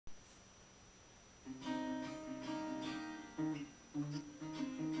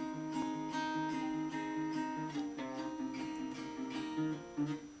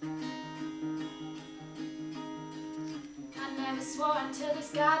was sworn to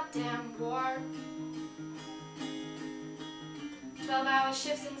this goddamn war. 12-hour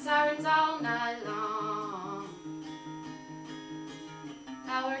shifts and sirens all night long.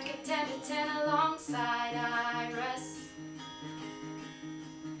 I work at 10 to 10 alongside Iris.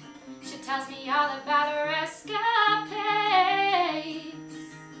 She tells me all about her escapades.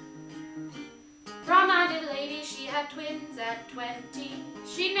 Broad-minded lady, she had twins at 20.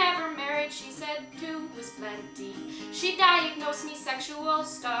 She never married, she said 2 was plenty. She diagnosed me sexual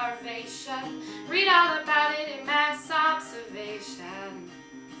starvation. Read all about it in Mass Observation.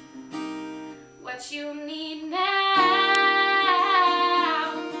 What you need now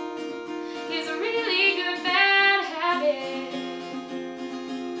is a really good bad habit.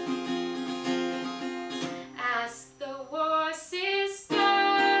 Ask the war sister.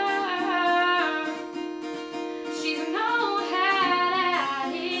 She's no hat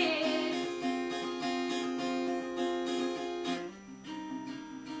at it.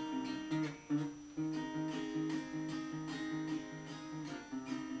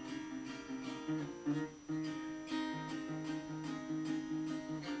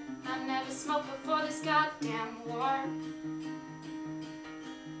 I never smoked before this goddamn war.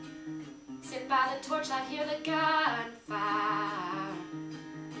 Sit by the torchlight, hear the gunfire.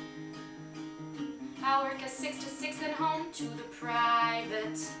 I work a 6 to 6, then home to the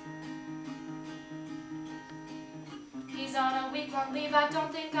private. He's on a week-long leave, I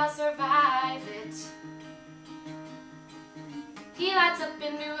don't think I'll survive it. He lights up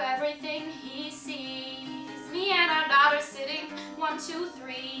into everything he sees. Me and our daughter sitting 1, 2,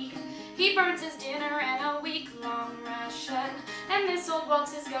 3. He burns his dinner and a week-long ration, and this old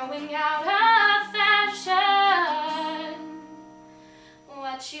waltz is going out of fashion.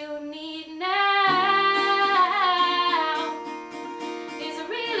 What you need now is a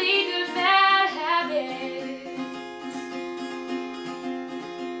really good bad habit.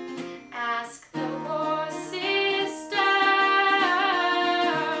 Ask the war sister.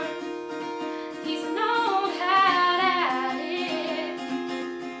 He's no hat at it.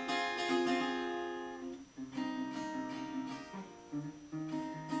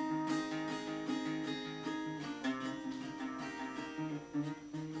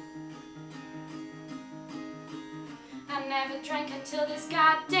 I never drank until this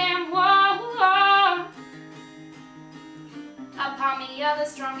goddamn war. A palmia, the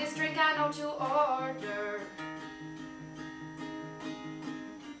strongest drink I know to order.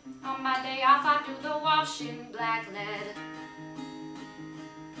 On my day off I do the wash in black lead.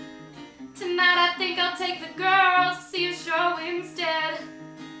 Tonight I think I'll take the girls to see a show instead.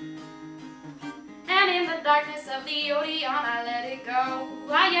 And in the darkness of the Odeon I let it go.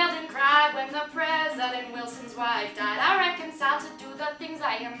 I yelled and cried when the President Wilson's wife died. I reconciled to do the things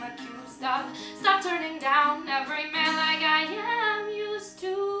I am accused of. Stop turning down every man like I am used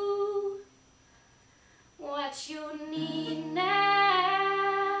to. What you need now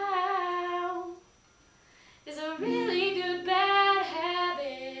is a really